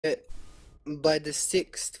by the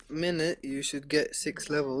 6th minute you should get 6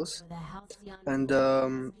 levels, and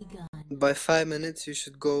by 5 minutes you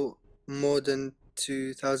should go more than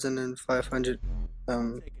 2,500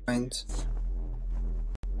 coins.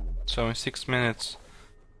 So in 6 minutes,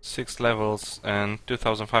 6 levels and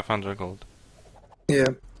 2,500 gold. Yeah,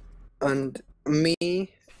 and me,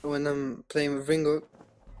 when I'm playing with Ringo,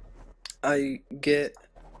 I get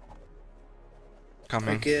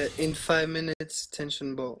in 5 minutes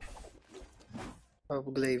tension bolt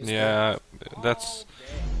of glaives. Yeah, that's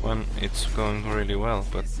when it's going really well,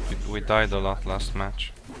 but we died a lot last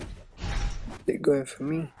match. They're going for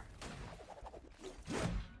me.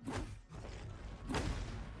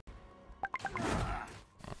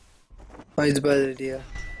 Oh, it's bad idea.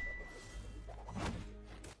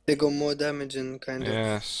 They got more damage and kind of...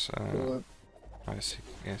 Yes, I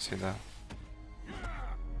see that.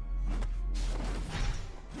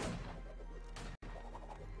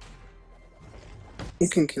 You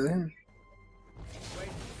can kill him.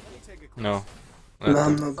 No. No,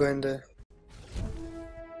 I'm not going there.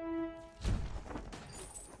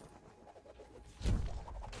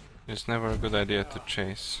 It's never a good idea to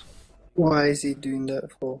chase. Why is he doing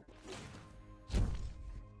that for?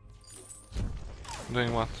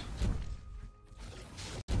 Doing what?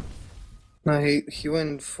 No, he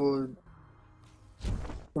went for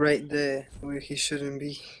right there where he shouldn't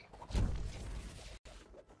be.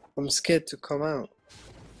 I'm scared to come out.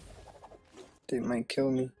 They might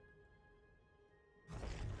kill me.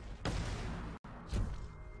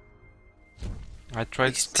 I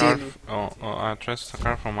tried Scarf. I tried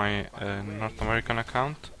Scarf on my North American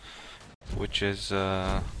account, which is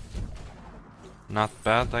not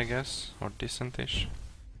bad, I guess, or decentish.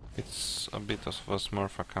 It's a bit of a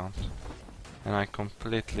Smurf account, and I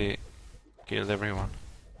completely killed everyone.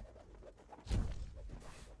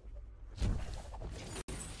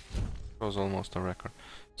 It was almost a record.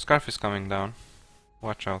 Scarf is coming down.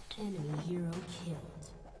 Watch out. Enemy hero killed.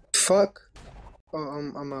 Fuck. Oh,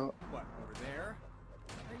 I'm out. What, over there?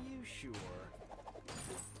 Are you sure?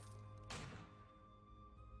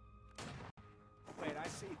 Wait, I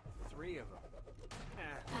see 3 of them.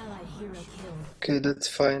 Allied hero killed. Okay, that's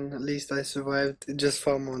fine. At least I survived. Just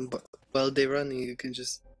farm on, but while they're running, you can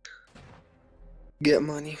just get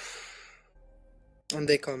money. And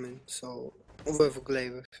they come in, so with a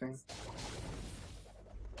glaive thing.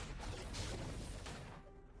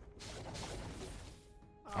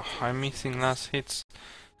 Oh, I'm missing last hits.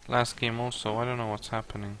 Last game also. I don't know what's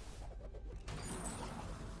happening.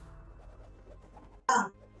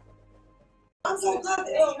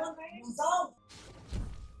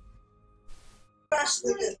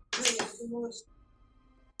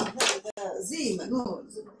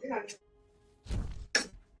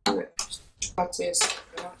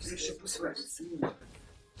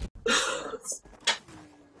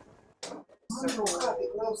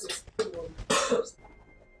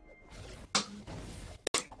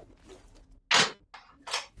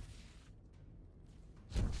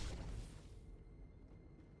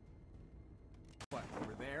 What,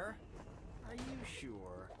 over there? Are you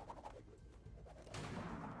sure?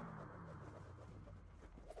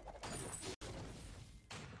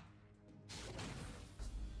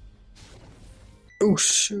 Oh,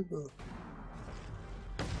 sugar.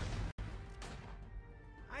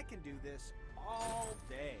 I can do this all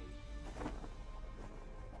day.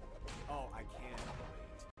 Oh, I can't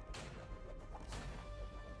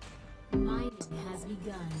wait. Mining has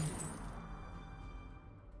begun.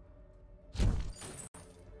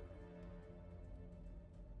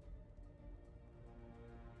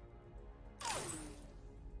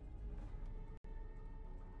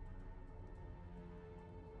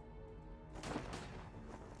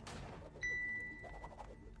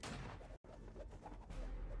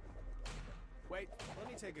 Wait, let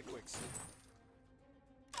me take a quick sip.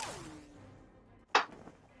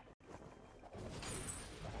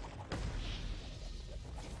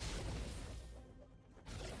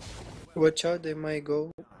 Watch out, they might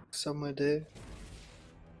go somewhere there.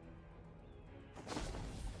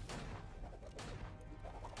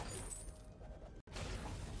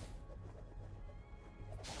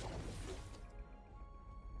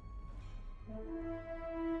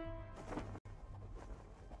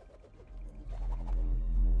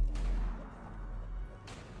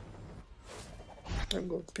 I've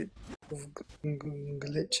got a bit of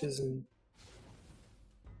glitches and...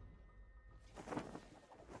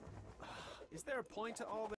 Is there a point to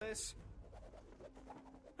all this?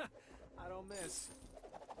 I don't miss.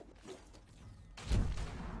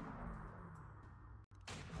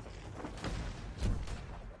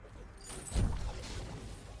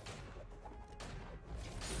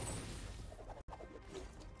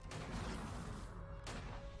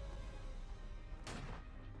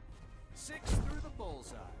 6 through the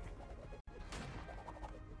bullseye.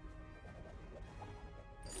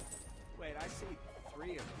 Wait, I see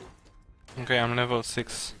 3 of them. Okay, I'm level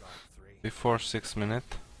 6 We got 3. before 6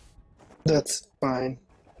 minutes, That's fine.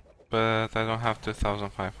 but I don't have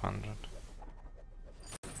 2500.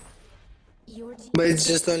 Your team But it's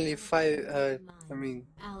just only 5, I mean,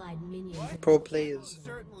 allied minions. pro players.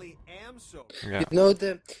 Certainly am so. Yeah.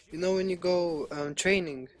 You know when you go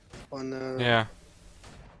training on Yeah.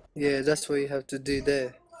 yeah, that's what you have to do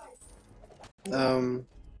there.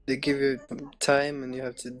 They give you time and you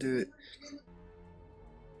have to do it.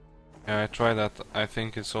 Yeah, I tried that. I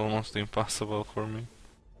think it's almost impossible for me.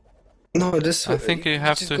 No, this I think you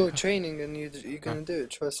have just to- go training and you're gonna do it.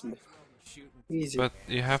 Trust me, easy. But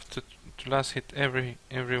you have to last hit every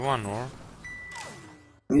one, or?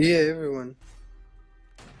 Yeah, everyone.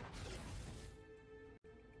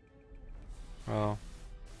 Well,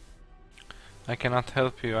 I cannot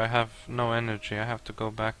help you. I have no energy. I have to go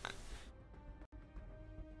back.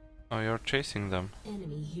 Oh, you're chasing them.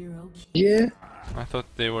 Enemy hero killed. Yeah. I thought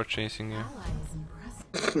they were chasing you. Ally is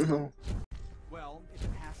impressive. No, Well, if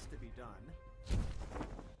it has to be done.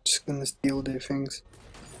 just gonna steal their things.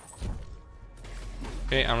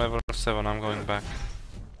 Okay, I'm level 7. I'm going back.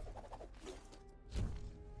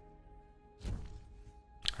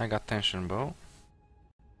 I got tension bow.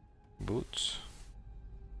 Boots.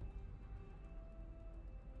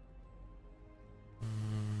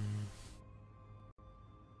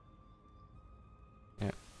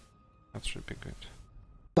 Yeah, that should be good.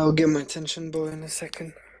 I'll get my tension bow in a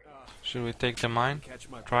second. Should we take the mine? Catch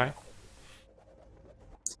my Try?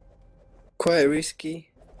 Quite risky.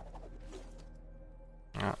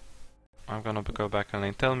 Yeah. I'm gonna go back and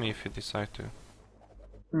then tell me if you decide to.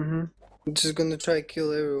 I'm just gonna try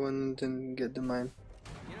kill everyone and then get the mine.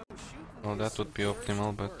 You know, shooting Well, is that would be some serious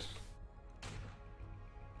optimal, but work.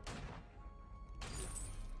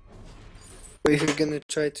 But if you're gonna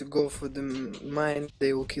try to go for the mine,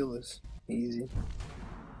 they will kill us. Easy.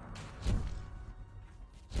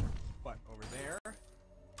 What, over there?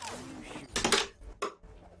 Shoot.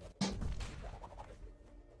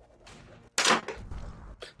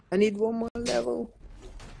 I need one more level.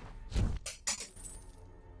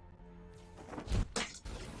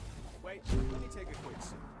 Wait, let me take a quick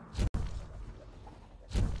sip.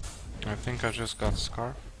 I think I just got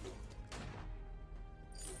scarf.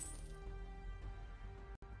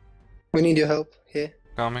 We need your help here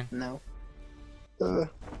Coming. now.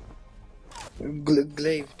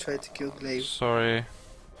 Glaive, try to kill Glaive. Sorry,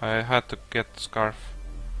 I had to get scarf.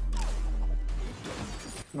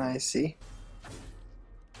 I see.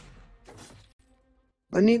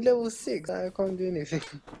 I need level 6. I can't do anything.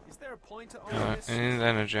 Is there a point to all I this? need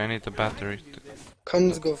energy. I need the battery. Do this. Come,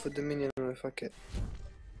 let's go for the minion. Oh, fuck it.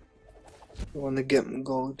 I wanna get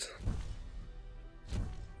gold.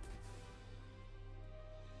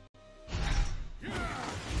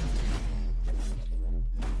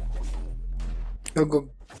 I'll go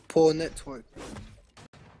poor network.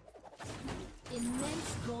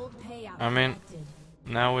 Immense gold payout. I mean, collected.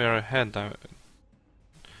 Now we are ahead.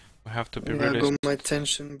 We have to be Yeah, I really, got my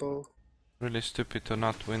tension bow. really stupid to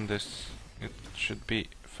not win this. It should be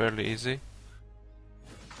fairly easy.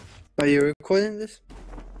 Are you recording this?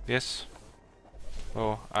 Yes.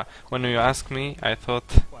 Oh, when you asked me, I thought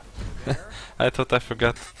What, there? I thought I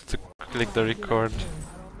forgot to click the record, I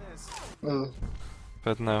don't miss. Oh.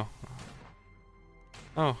 but no.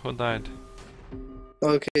 Oh, who died?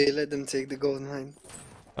 Okay, let them take the gold mine.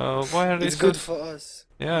 Oh, why are they It's so? good for us.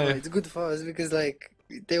 Yeah, No, yeah. it's good for us because like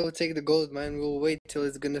they will take the gold mine. We'll wait till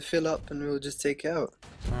it's gonna fill up and we'll just take it out.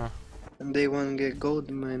 Ah. And they won't get gold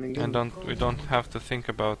mine again. And we don't have to think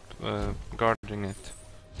about guarding it.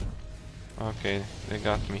 Okay, they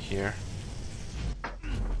got me here.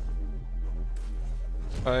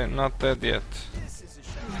 I'm not dead yet. This is a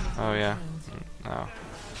shame. Oh yeah, no.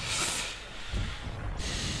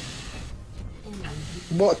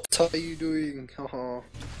 What are you doing? Oh.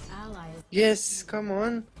 Ally is Yes, come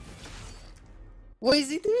on. What is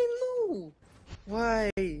he doing? No. Why?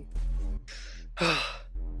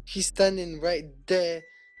 He's standing right there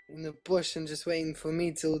in the bush and just waiting for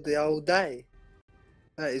me till they all die.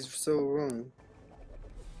 That is so wrong.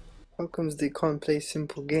 How comes they can't play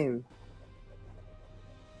simple game?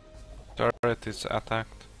 Turret is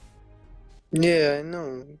attacked. Yeah, I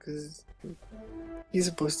know, because he's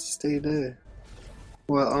supposed to stay there.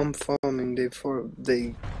 Well, I'm farming. They.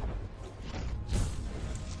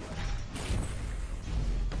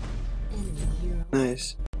 enemy hero.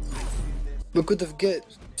 Nice. We could have get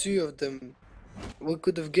 2 of them. We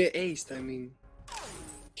could have get aced. I mean,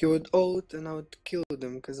 He would ult and I would kill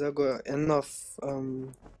them because I got enough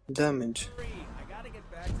damage. Hurry! I gotta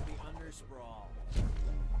get back to the undersprawl.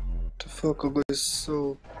 The fuck, I got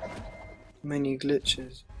so many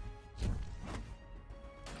glitches.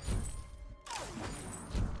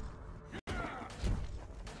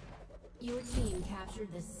 Your team captured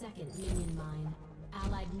the second minion mine.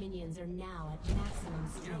 Allied minions are now at maximum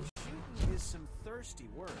You know, strength. shooting is some thirsty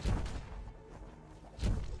work.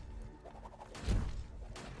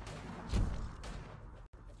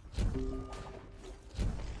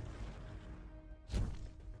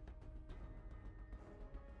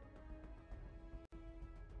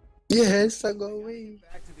 Yes, I got away.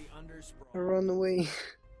 Back to the I undersprawl. ran away.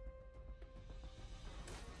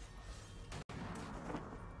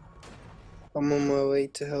 I'm on my way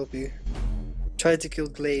to help you. Try to kill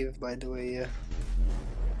Glaive, by the way, yeah.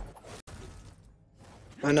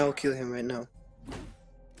 And I'll kill him right now.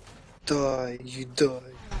 Die, you die.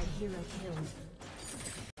 Allied hero killed.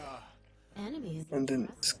 Enemies. And then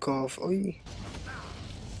Scarf. Oi.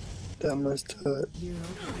 That must hurt. Hero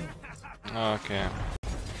killed. Okay.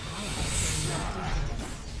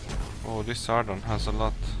 Oh, this Ardon has a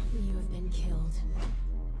lot. You have been killed.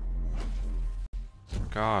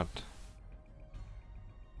 God.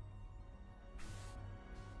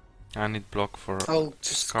 I need block for I'll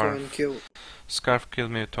just go and Scarf. kill. Scarf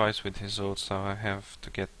killed me twice with his ult, so I have to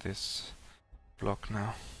get this block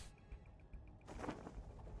now.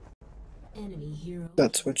 Enemy hero.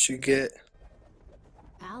 That's what you get.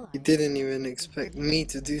 Allied. You didn't even expect me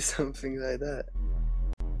to do something like that.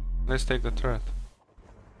 Let's take the turret.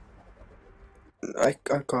 I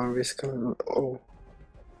can't risk it. Oh.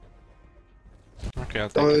 Okay, I'll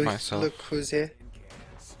take it Oh, myself. look who's here. In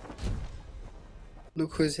cans.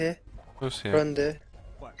 Look who's here. Who's here? Run there.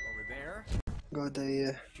 What, over there? Got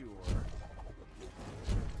the Sure.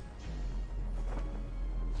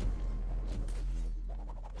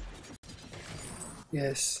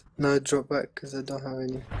 yes. Now drop back because I don't have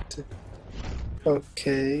any.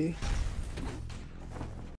 Okay. Enemy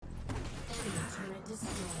turret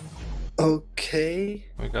destroyed. Okay.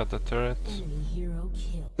 We got the turret. Enemy hero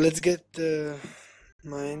killed. Let's get the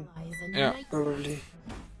mine. Ally is a Yeah. knight. Probably.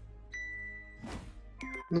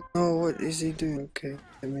 No, what is he doing? Okay,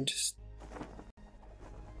 let me just.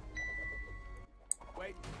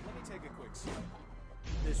 Wait, let me take a quick sip.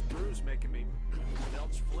 This brew's making me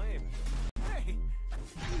belch flame. Hey,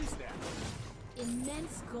 who's that?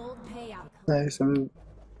 Immense gold payout. Nice. I'm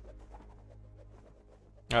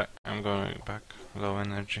going back. Low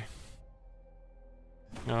energy.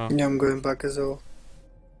 No, Yeah, I'm going back as well.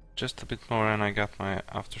 just a bit more and I got my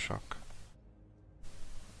aftershock.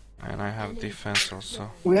 And I have defense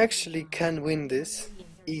also. We actually can win this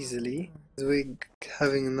easily. 'Cause we're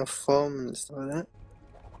having enough farm and stuff like that.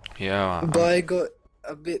 Yeah, But I got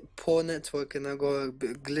a bit poor network and I got a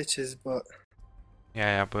bit of glitches, but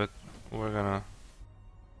yeah, but we're gonna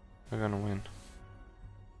win.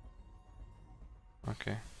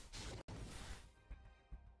 Okay.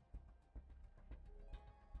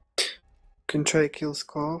 can try kill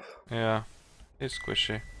Scarf. Yeah, it's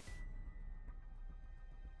squishy.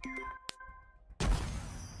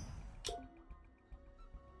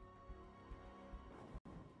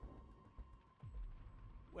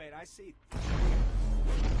 Wait, I see.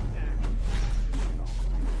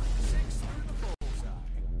 6 through the bullseye.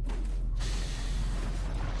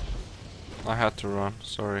 I had to run,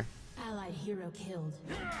 sorry. Allied hero killed.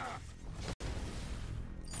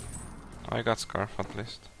 I got Scarf at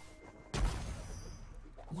least.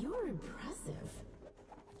 You're impressive.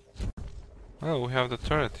 Oh, we have the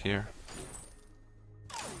turret here.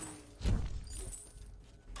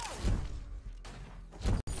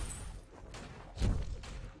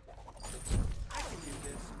 I can do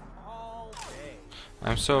this all day.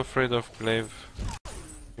 I'm so afraid of Glaive.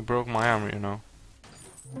 He broke my arm, you know.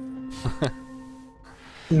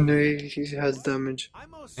 No, he has damage. I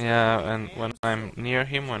most Yeah, certainly and am when I'm near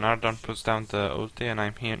him, when Ardon puts down the ulti and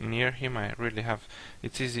I'm here near him, I really have...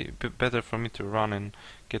 It's easy, better for me to run and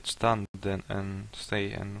get stunned than and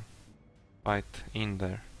stay and fight in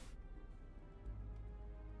there.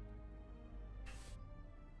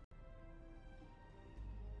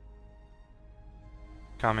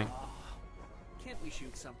 Coming. Can't we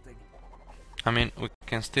shoot something? I mean, we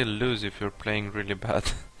can still lose if you're playing really bad.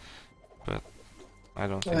 But I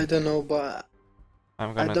don't I think... don't know, but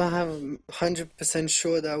I'm I gonna... don't have 100%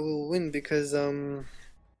 sure that we'll win because Arden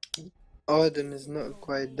is not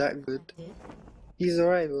quite that good. He's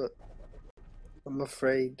alright, but I'm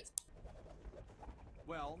afraid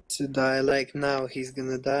Well, to die like now. He's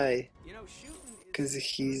gonna die you know, shooting is 'cause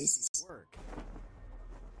he's thirsty work.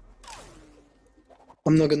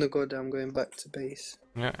 I'm not gonna go there, I'm going back to base.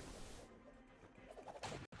 Yeah.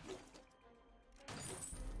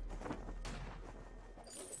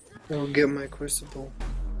 I'll get my crucible.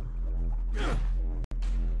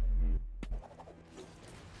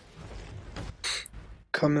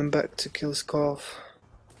 Coming back to kill Scarf.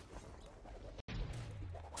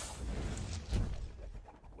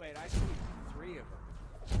 Wait, I see 3 of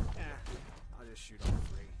them. I'll just shoot all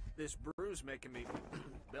 3. This brew's making me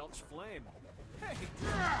belch flame. Hey,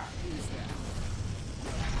 who's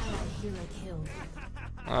Allied hero killed.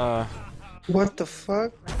 What the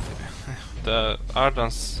fuck? The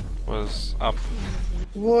Ardens was up.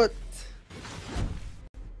 What?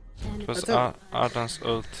 It was I don't- Arden's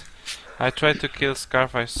ult. I tried to kill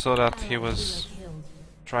Scarf, I saw that he was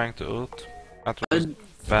trying to ult. That was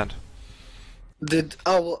bad. Did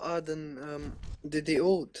our Arden, did he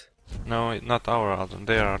ult? No, not our Arden,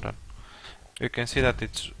 their Arden. You can see that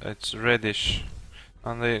it's reddish.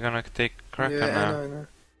 And they're gonna take Kraken Yeah, now. I know.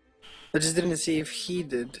 I just didn't see if he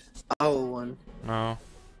did. Our one. No,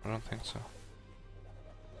 I don't think so.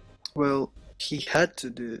 Well, he had to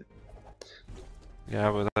do it.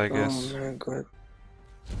 Yeah, but I guess. Oh my god.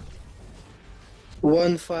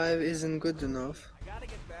 1-5 isn't good enough. I gotta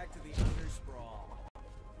get back to the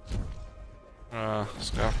undersprawl.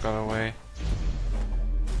 Scarf got away.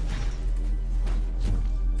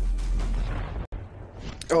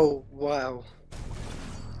 Oh, wow.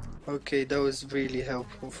 Okay, that was really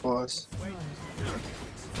helpful for us.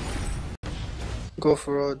 Go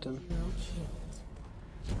for Arden. Hero killed.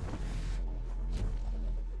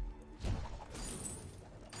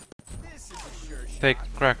 This is a sure shot. Take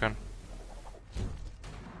Kraken.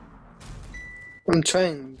 I'm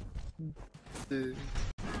trying to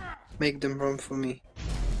make them run for me.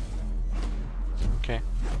 Okay.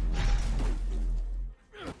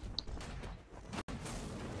 Don't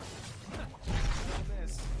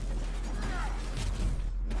miss.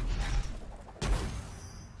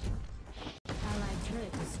 Allied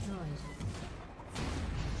turret destroyed.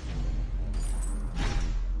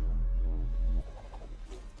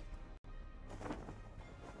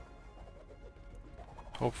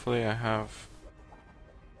 Hopefully I have...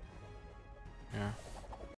 Yeah.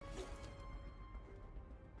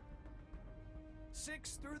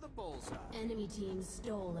 6 through the bullseye. Enemy team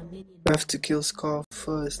stole a minion I have to kill Scarf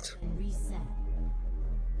first. and reset.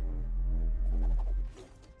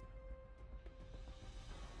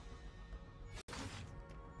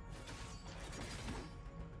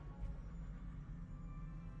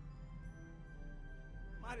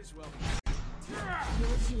 Might as well.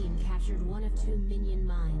 Your team captured one of 2 minion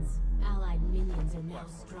mines. Allied minions are now What,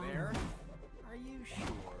 over stronger. there? Are you sure?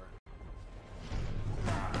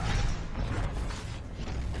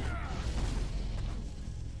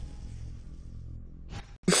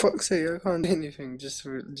 For fuck's sake, I can't do anything. Just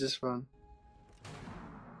run.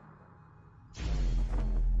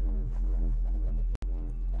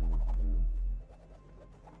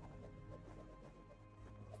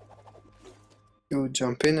 He'll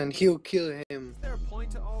jump in and he'll kill him. Is there a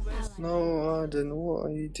point to all this? No, Arden, what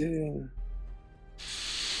are you doing?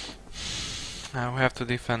 We have to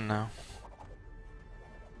defend now.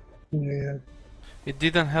 Yeah. It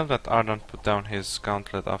didn't help that Arden put down his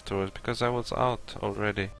gauntlet afterwards, because I was out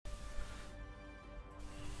already.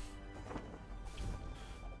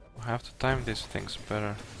 We have to time these things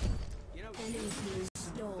better. You know, Enemy team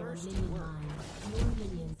stole a minion mine. Your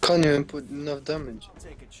minions Can't even put enough damage. I'll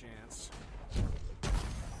take a chance.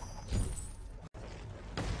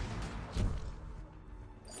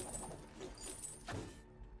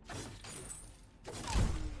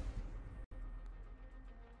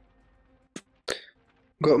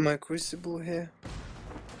 Got my crucible here.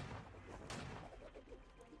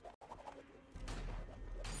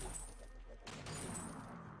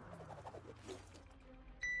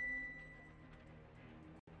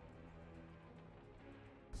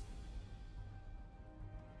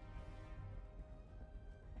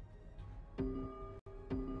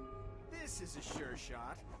 This is a sure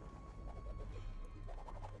shot.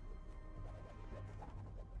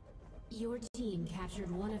 Your team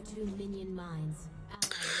captured one of 2 minion mines. Allied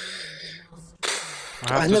minions are now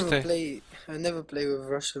stronger. I have to stay. I never play with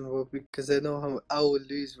Russian War because I know how I will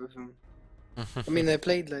lose with him. I mean, I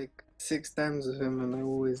played like 6 times with him and I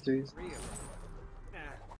always lose. 3 of them.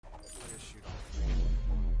 I'll just shoot all 3.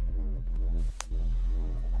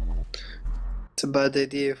 It's a bad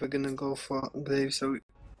idea if we're gonna go for Glaive, so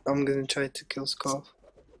I'm gonna try to kill Scarf.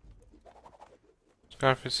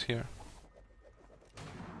 Scarf is here.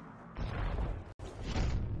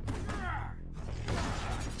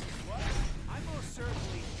 I most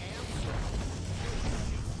certainly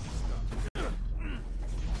am.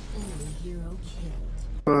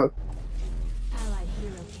 Fuck. Allied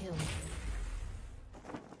hero killed.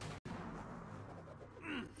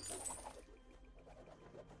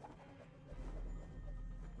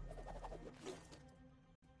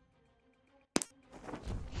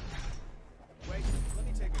 Wait, let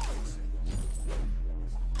me take a quick sip.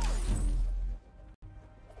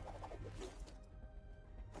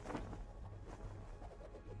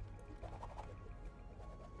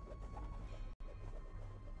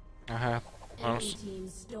 Enemy team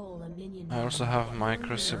stole a minion. I also have my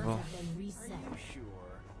crucible. Have been reset.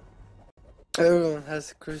 Sure. Everyone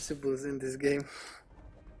has crucibles in this game.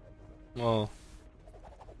 Well,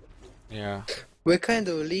 yeah. We're kind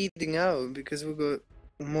of leading out because we got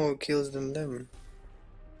more kills than them.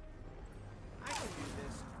 I can do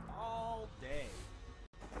this all day.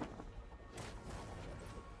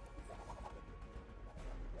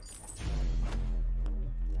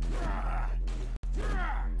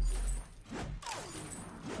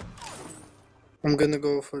 I'm gonna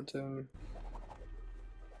go for the...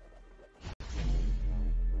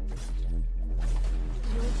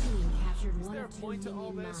 Your team captured one there of a two point to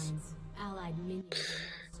all minion this? mines. Allied minions are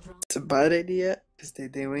now strong. It's a bad idea because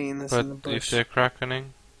they're waiting us But in the if bush. they're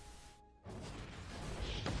crackening,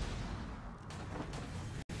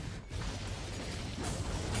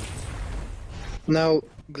 Now,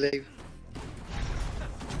 Glaive.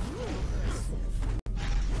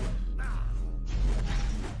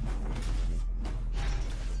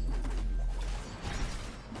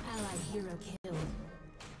 Allied hero killed.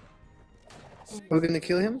 We're gonna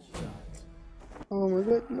kill him? Oh my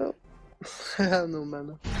god, no. I have no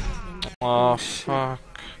mana. oh fuck,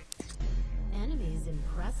 Enemy is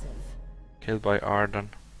impressive. killed by Arden.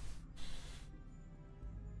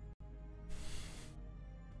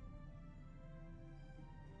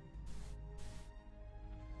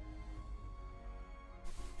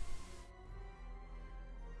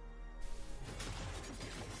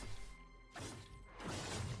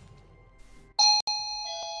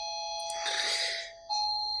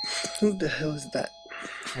 Who the hell is that?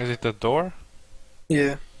 Is it the door?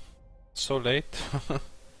 Yeah. So late?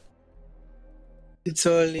 It's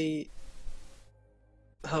only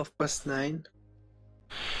 9:30.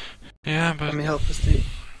 Yeah, I but mean 8:30.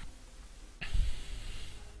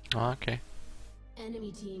 okay.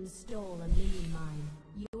 Enemy team stole a minion mine.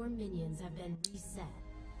 Your minions have been reset.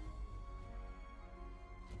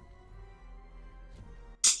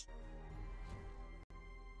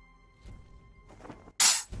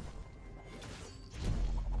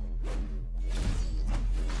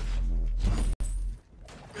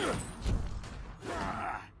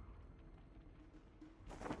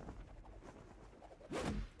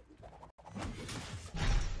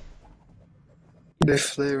 They're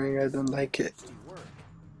flaring, I don't like it.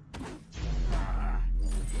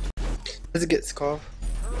 Let's get Scarf.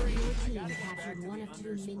 Your team captured one of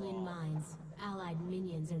two minion mines. Allied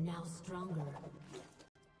minions are now stronger.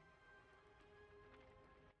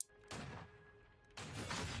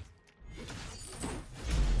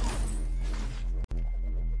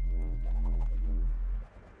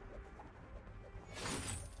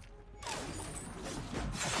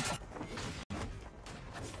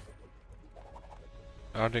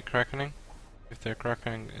 Are they crackening? If they're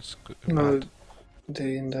crackening, it's good. No, Bad.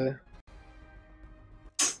 they're in there.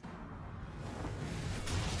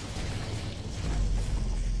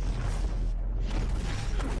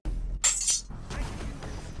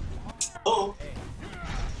 What?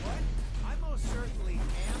 I most certainly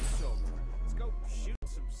am sober. Let's go shoot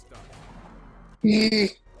some stuff. Yeah.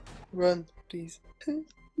 Run, please.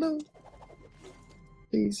 No.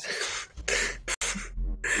 Please.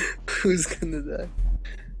 Who's gonna die?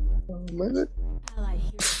 Oh my god. Allied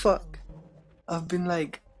hero Fuck. killed. I've been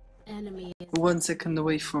like Enemy is 1 second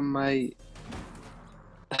away from my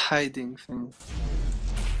hiding thing.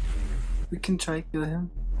 We can try kill him.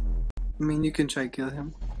 I mean, you can try kill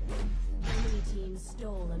him. enemy team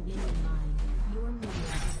stole a minion mine. Your minions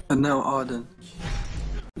have But been now Arden.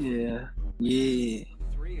 Yeah. Yeah.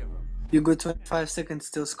 3 of them. You go 25 seconds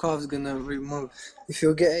till Scarf's gonna remove. If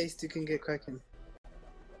you get aced, you can get Kraken.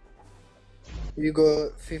 You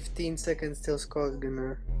go 15 seconds till Scarf's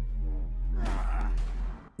gonna...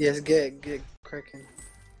 Yes, get Kraken.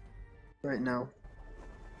 Right now.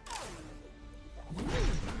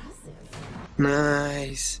 impressive.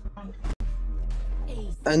 Nice.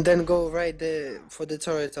 Ace. And then go right there for the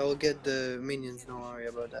turret. I will get the minions, don't worry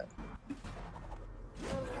about that.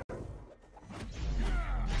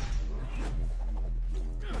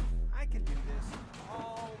 I can do this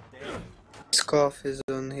all day. Scarf is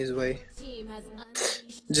on his way. Team has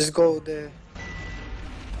unleashed. Just go there.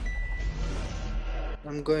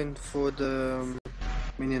 I'm going for the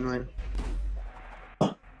minion mine.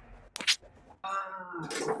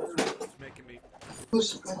 It's making me.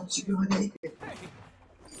 Hey,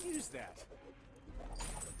 use that.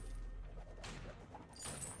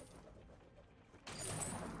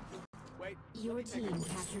 Wait. Your team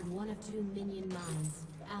captured one of 2 minion mines.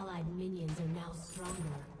 Allied minions are now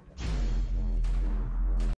stronger.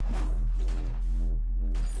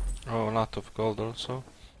 Oh, a lot of gold also.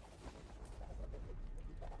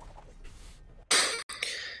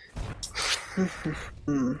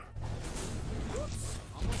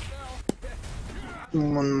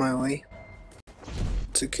 I'm on my way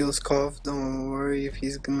to kill Scarf. Don't worry if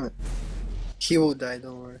he's gonna. He will die,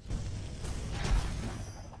 don't worry.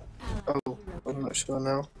 Oh, I'm not sure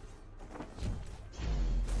now.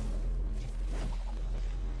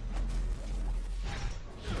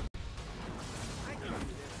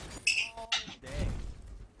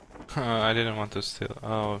 I didn't want to steal.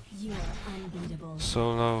 Oh, You are unbeatable.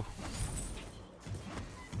 so low.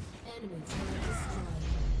 Enemy turret destroyed.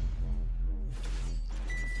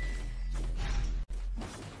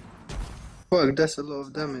 Fuck, that's a lot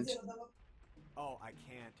of damage. Oh, I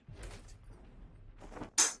can't.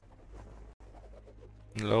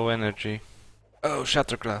 Low energy. Oh,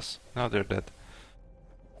 Shatterglass. Now they're dead.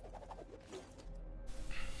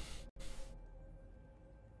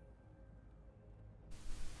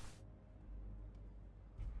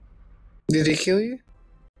 Did he kill you?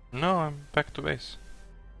 No, I'm back to base.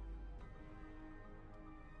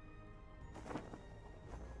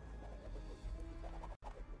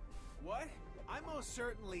 What? I most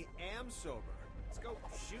certainly am sober. Let's go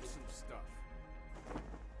shoot some stuff.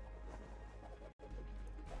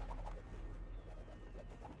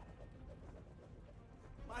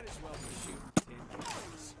 Might as well be shooting tin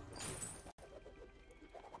cans.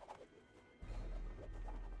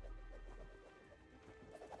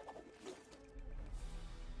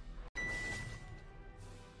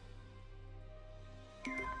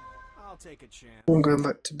 I'll take a chance. I'm going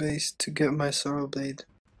back to base to get my Sorrow Blade.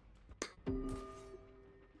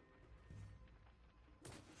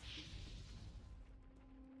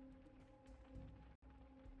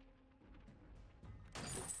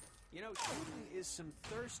 You know, shooting is some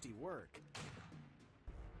thirsty work.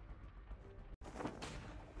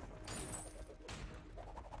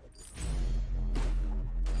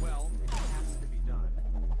 Well, it has to be done.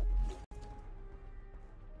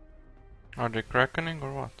 Are they crackening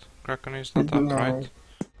or what? Kraken is not up, No. right?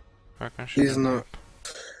 Kraken should He's be not. up.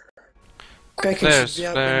 Kraken Flares, should be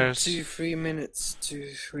up flares. in 2-3 minutes.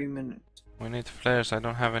 2-3 minutes. We need flares, I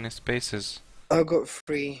don't have any spaces. I got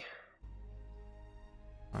 3.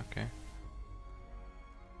 Okay.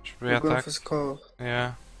 Should we We'll go attack? for Scarf.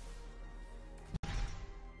 Yeah.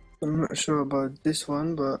 I'm not sure about this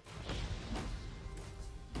one, but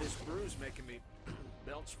This brew's making me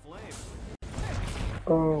belch flame.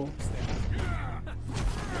 oh,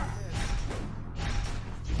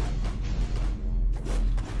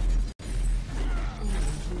 Enemy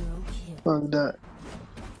hero kill. fuck that.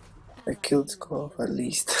 I killed Scarf at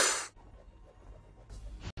least.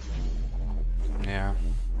 Yeah.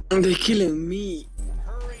 They're killing me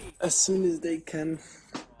Hurry! as soon as they can.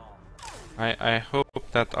 I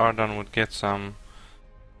hope that Ardan would get some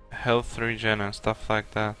health regen and stuff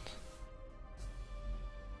like that.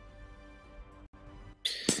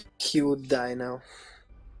 He would die now.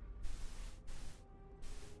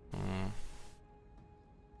 Hmm.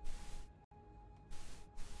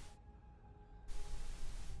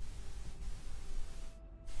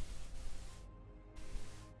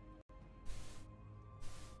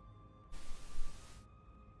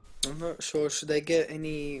 I'm not sure. Should I get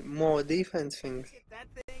any more defense things? Hit that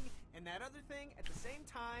thing and that other thing at the same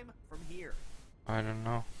time from here. I don't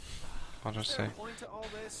know. I'll just Is there say. a point to all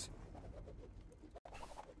this?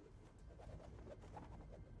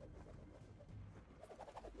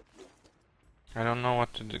 I don't know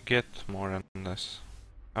what to get more than this.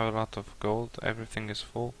 I have a lot of gold, everything is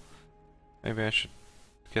full. Maybe I should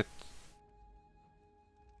get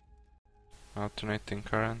alternating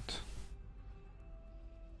current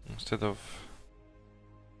instead of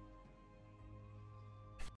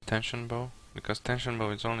tension bow, because tension bow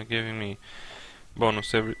is only giving me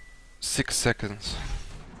bonus every 6 seconds.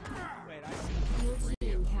 Wait, I see. Your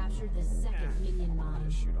team captured the second minion mine.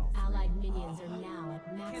 Shoot all. Allied minions are now at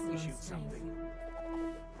Can't we maximum shoot strength. something?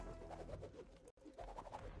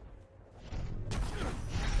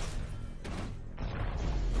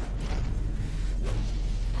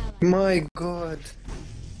 My god.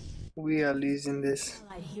 We are losing this.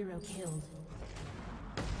 Allied hero killed.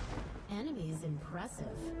 Enemy is impressive.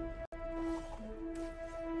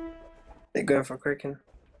 They're going for Kraken.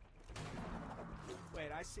 Wait,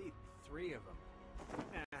 I see 3 of them.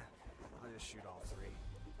 I'll just shoot all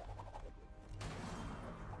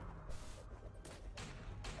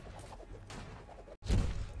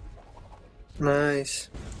 3. Nice.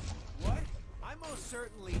 What? I most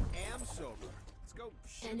certainly am sober. Let's go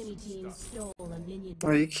shoot Enemy some team stuff. stole a minion.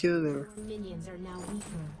 Oh, you killed him. Your minions are now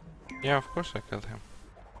weaker. Yeah, of course I killed him.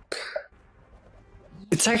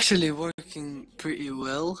 It's actually working pretty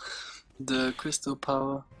well, the Crystal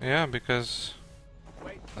Power. Yeah, because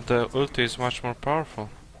the ulti is much more powerful.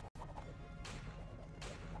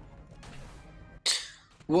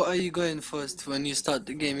 What are you going first when you start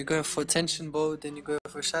the game? You going for Tension Bow, then you go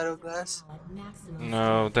for Shadow Glass? At maximum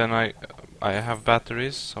No, then I have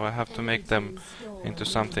batteries, so I have to make them into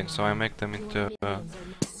something. So I make them into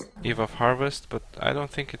Eve of Harvest, but I don't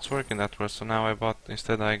think it's working that well. So now I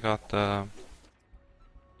got the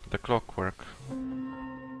clockwork.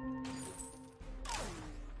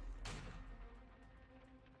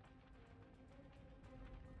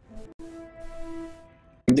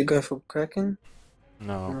 You going for Kraken?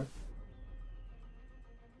 No.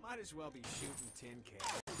 Might as well be shooting tin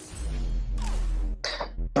cans.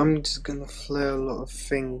 I'm just gonna flare a lot of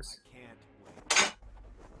things. I can't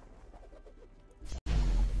wait.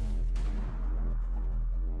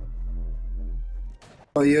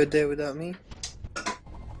 Oh, you're there without me?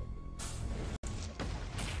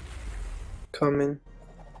 Coming.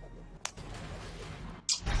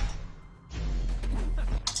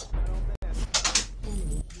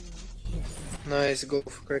 Nice, go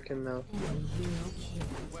for Kraken now. enemy hero kill.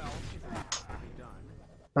 Well, I'll be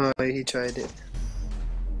done. Oh, he tried it.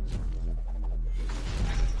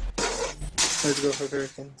 Let's go for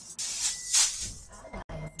Kraken.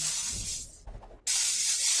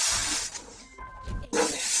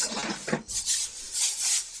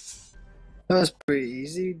 That was pretty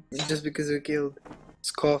easy, just because we killed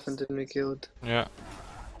Scarf and then we killed. Yeah.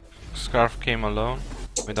 Scarf came alone,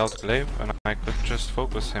 without glaive, and I could just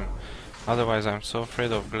focus him. Otherwise I'm so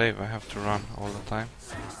afraid of glaive, I have to run all the time.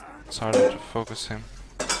 It's harder to focus him.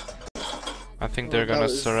 I think they're gonna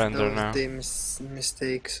surrender now. That was their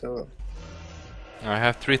mistake, so... I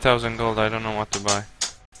have 3000 gold, I don't know what to buy.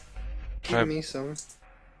 Give me some.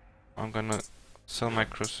 I'm gonna sell my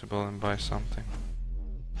crucible and buy something.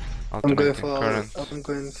 I'm going Alternating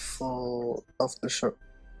current. for AFTERshock.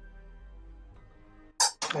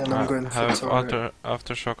 And I'm going for have turret.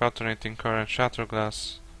 AFTERshock, alternating current, shatter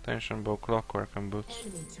glass, tension bow, clockwork, and boots.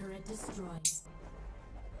 Enemy turret destroyed.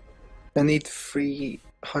 I need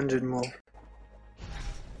 300 more.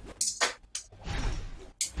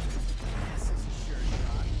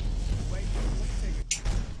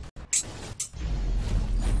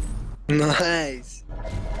 Nice!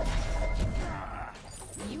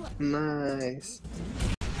 Nice!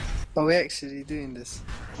 Are we actually doing this?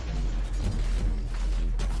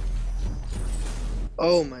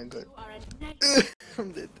 Oh my god.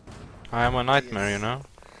 I'm dead. I am a nightmare, Yes. you know?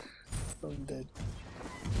 I'm dead.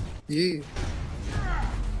 You?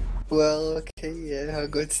 Well, okay, yeah, I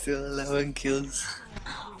got still 11 kills.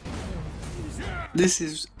 This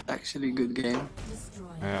is actually a good game,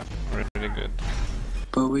 Yeah, really good.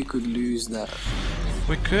 but we could lose that.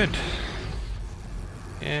 We could!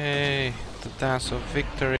 Yay! The dance of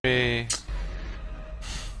victory!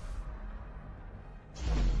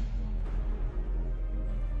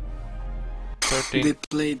 They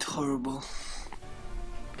played horrible.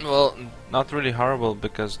 Well, not really horrible,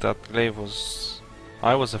 because that glaive was...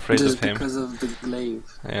 I was afraid Just of him. because of the glaive.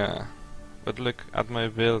 Yeah. But look at my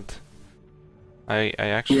build. I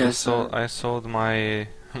actually sold my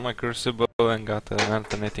my crucible and got an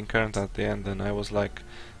alternating current at the end, and I was like,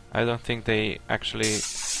 I don't think they actually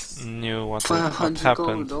knew what 500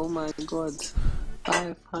 happened. gold, oh my god.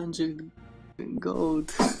 500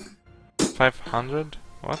 gold. 500?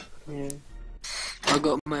 What? Yeah. I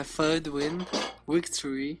got my third win,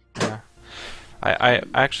 victory. Yeah. I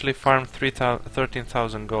actually farmed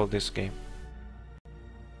 13,000 gold this game.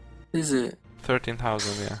 Is it?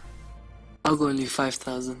 13,000, yeah. I got only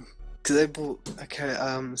 5,000. Cause I bought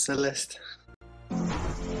Celeste.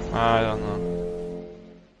 I don't know.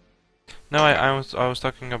 No, I was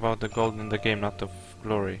talking about the gold in the game, not the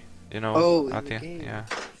glory. You know? Oh, in at the game. Yeah.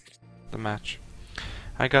 The match.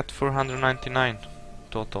 I got 499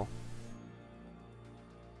 total.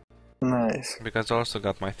 Nice. Because I also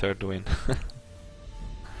got my third win.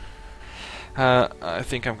 I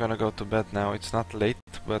think I'm gonna go to bed now. It's not late,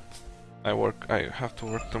 but I have to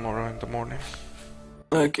work tomorrow in the morning.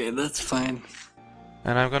 Okay, that's fine.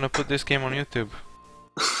 And I'm gonna put this game on YouTube.